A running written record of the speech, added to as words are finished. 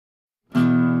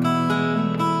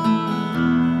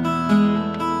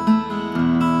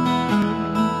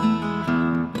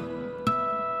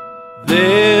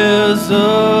There's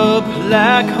a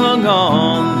plaque hung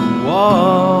on the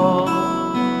wall,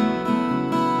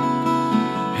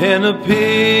 and a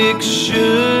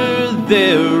picture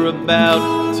they're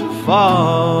about to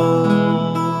fall,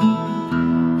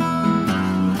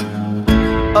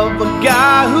 of a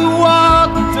guy who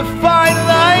walked a fine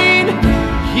line.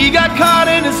 He got caught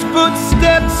in his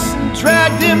footsteps and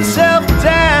dragged himself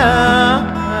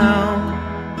down,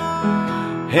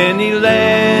 and he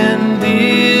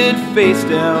landed face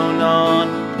down on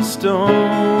the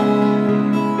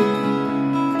stone.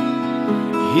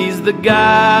 He's the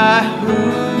guy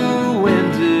who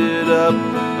ended up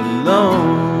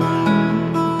alone.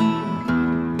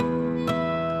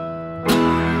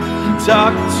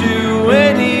 Talk to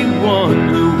anyone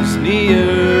who's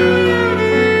near,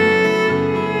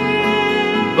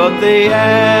 but they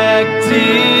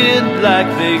acted like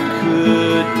they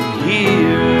couldn't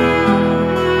hear.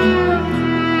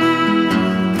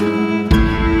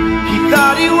 He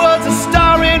thought he was a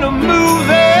star in a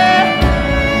movie,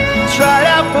 tried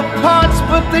out for parts,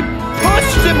 but they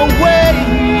pushed him away.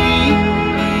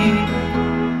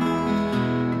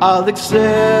 I'll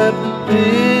accept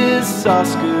this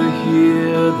Oscar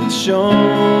here that's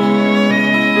shown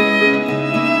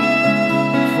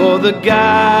for the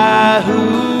guy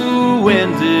who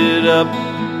ended up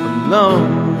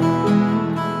alone.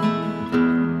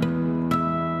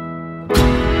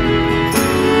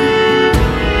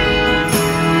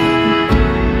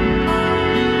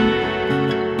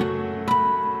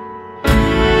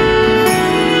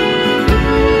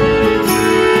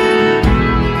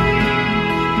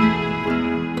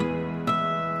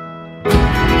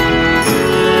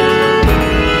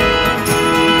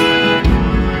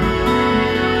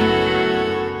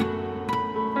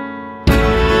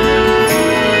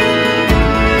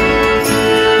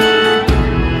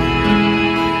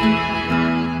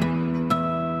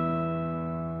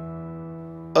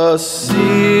 A silhouette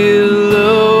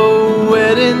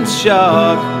in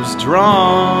chalk was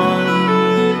drawn,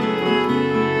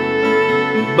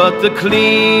 but the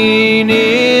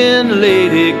cleaning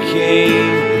lady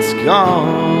came, it's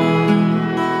gone.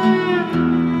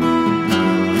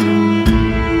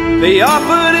 They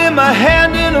offered him a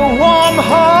hand in a warm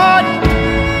heart.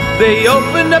 They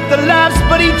opened up the laughs,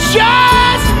 but he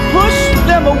just pushed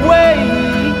them away.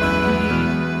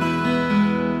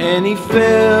 And he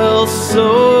fell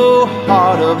so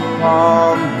hard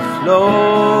upon the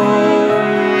floor,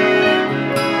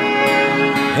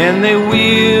 and they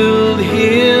wheeled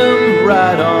him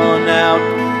right on out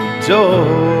the door.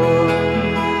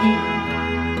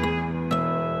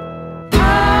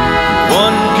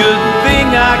 One good thing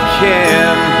I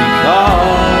can recall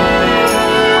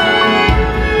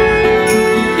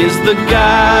is the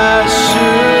guy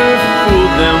sure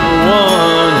fooled them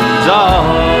one and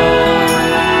all.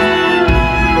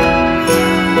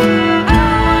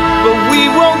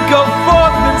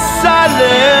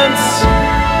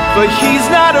 But he's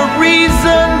not a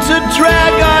reason to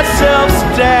drag ourselves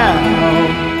down.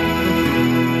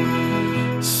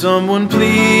 Someone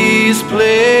please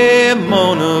play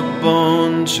Mona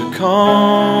Bon Chacon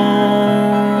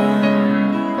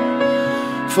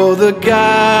for the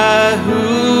guy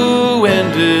who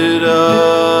ended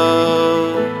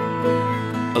up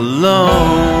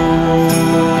alone.